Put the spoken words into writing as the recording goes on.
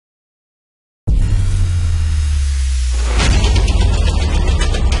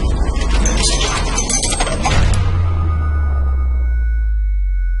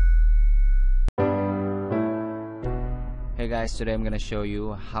guys, today I'm gonna show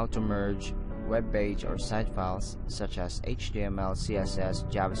you how to merge web page or site files such as HTML,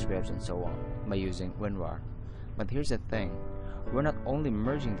 CSS, JavaScript, and so on by using WINRAR. But here's the thing, we're not only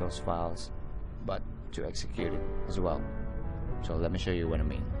merging those files but to execute it as well. So let me show you what I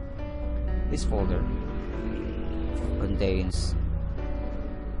mean. This folder contains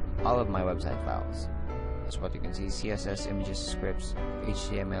all of my website files. That's what you can see: CSS, images, scripts,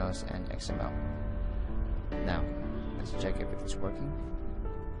 HTMLs, and XML. Now let's check if it's working.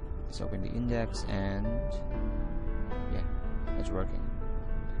 Let's open the index, and yeah, it's working.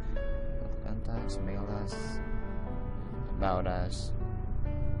 Contact us, mail us, about us.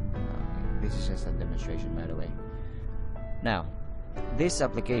 This is just a demonstration, by the way. Now, this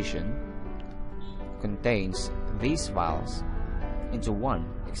application contains these files into one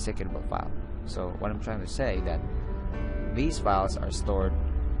executable file. So what I'm trying to say that these files are stored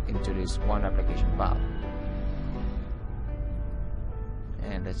into this one application file.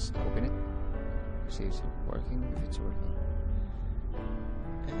 And let's open it, see if it's working,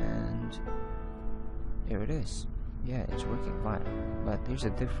 and here it is. Yeah, it's working fine, but there's a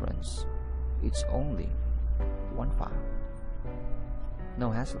difference. It's only one file.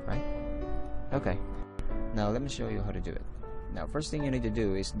 No hassle, right? Okay, now let me show you how to do it. Now, first thing you need to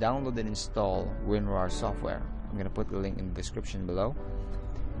do is download and install WinRAR software. I'm gonna put the link in the description below,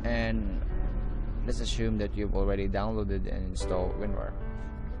 and let's assume that you've already downloaded and installed WinRAR.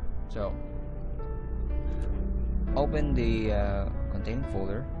 So open the containing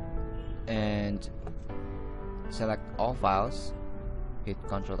folder and select all files, hit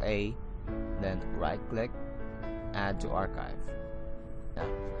Ctrl A, then right click, add to archive. Now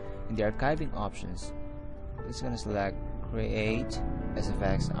in the archiving options, it's going to select create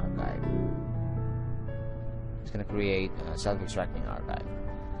SFX archive. It's going to create a self-extracting archive.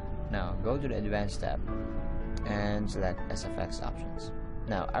 Now go to the advanced tab and select SFX options.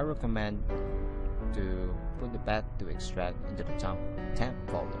 Now I recommend to put the path to extract into the temp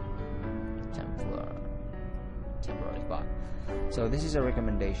folder, temporary spot. So this is a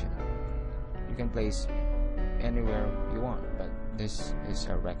recommendation. You can place anywhere you want, but this is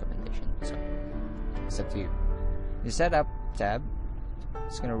a recommendation, so it's up to you. The setup tab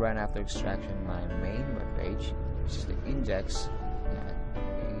is going to run after extraction my main web page, which is the index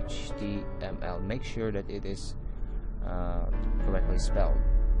HTML. Make sure that it is correctly spelled,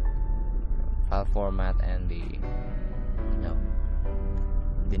 file format, and the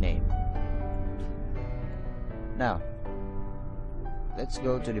name. Now let's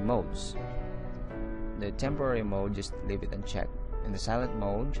go to the modes. The temporary mode, just leave it unchecked. In the silent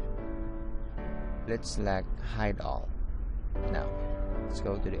mode, let's select hide all. Now let's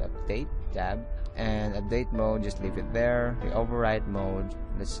go to the update tab, and update mode, just leave it there. The override mode,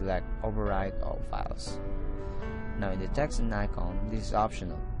 let's select override all files. Now in the text and icon, this is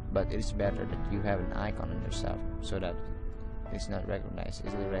optional, but it is better that you have an icon on yourself so that it's not recognized,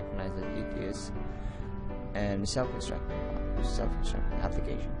 easily recognized that it is and self-extracting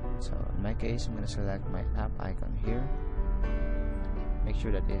application. So in my case, I'm going to select my app icon here. Make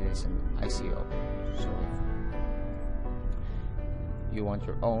sure that it is an ICO. So if you want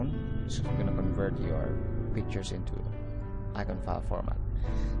your own, it's going to convert your pictures into icon file format.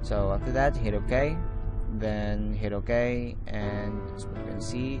 So after that, hit OK, then hit OK, and as you can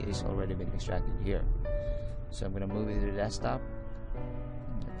see, it's already been extracted here. So I'm going to move it to the desktop,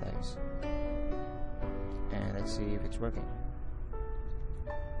 and let's see if it's working.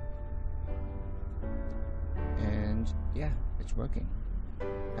 And yeah, it's working.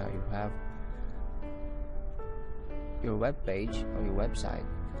 Now you have your web page or your website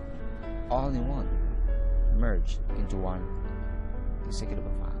all in one, merged into one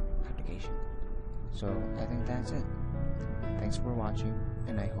executable file application. So I think that's it. Thanks for watching,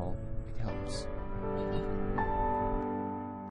 and I hope it helps.